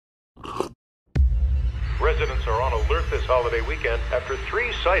residents are on alert this holiday weekend after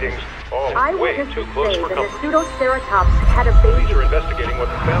 3 sightings, all way too close for comfort. The pseudoceratops had a baby. Police are investigating what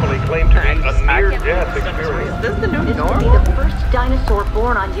the family claimed to be a near-death experience. Is this the new This normal? could be the first dinosaur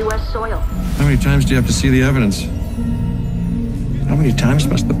born on U.S. soil. How many times do you have to see the evidence? How many times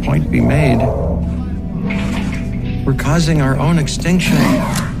must the point be made? We're causing our own extinction.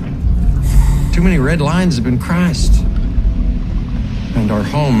 Too many red lines have been crossed. And our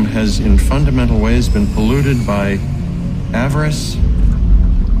home has, in fundamental ways, been polluted by avarice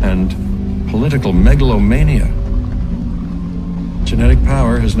and political megalomania. Genetic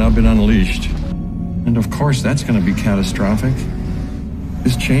power has now been unleashed. And of course, that's going to be catastrophic.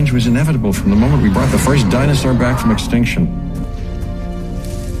 This change was inevitable from the moment we brought the first dinosaur back from extinction.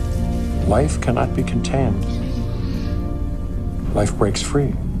 Life cannot be contained. Life breaks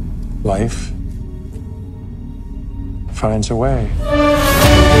free. Life finds a way.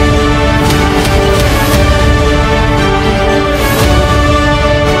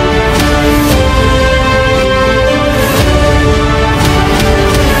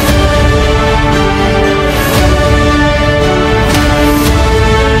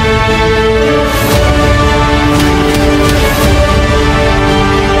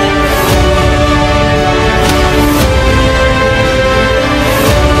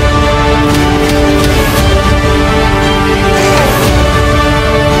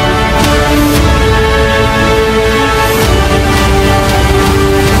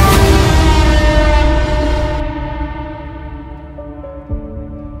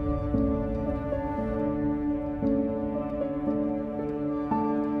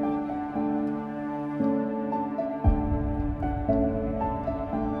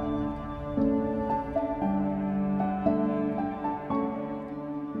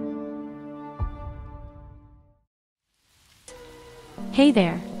 Hey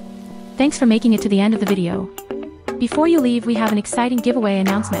there! Thanks for making it to the end of the video. Before you leave, we have an exciting giveaway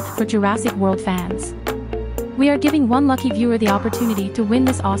announcement for Jurassic World fans. We are giving one lucky viewer the opportunity to win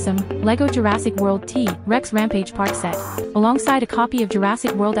this awesome LEGO Jurassic World T-Rex Rampage Park set, alongside a copy of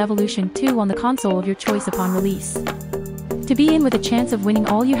Jurassic World Evolution 2 on the console of your choice upon release. To be in with a chance of winning,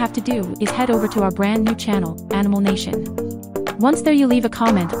 all you have to do is head over to our brand new channel, Animal Nation. Once there, you leave a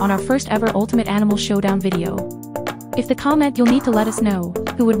comment on our first ever Ultimate Animal Showdown video. If the comment, you'll need to let us know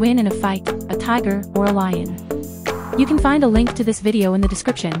who would win in a fight, a tiger or a lion. You can find a link to this video in the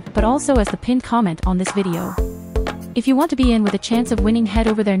description, but also as the pinned comment on this video. If you want to be in with a chance of winning, head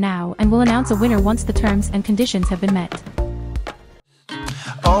over there now and we'll announce a winner once the terms and conditions have been met.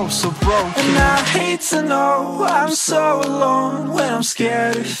 Oh, so broken, and I hate to know I'm so alone when I'm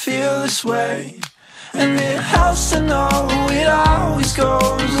scared to feel this way. And it helps to know it always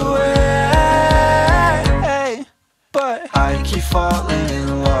goes away. But I keep falling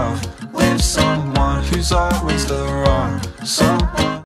in love with someone who's always the wrong someone.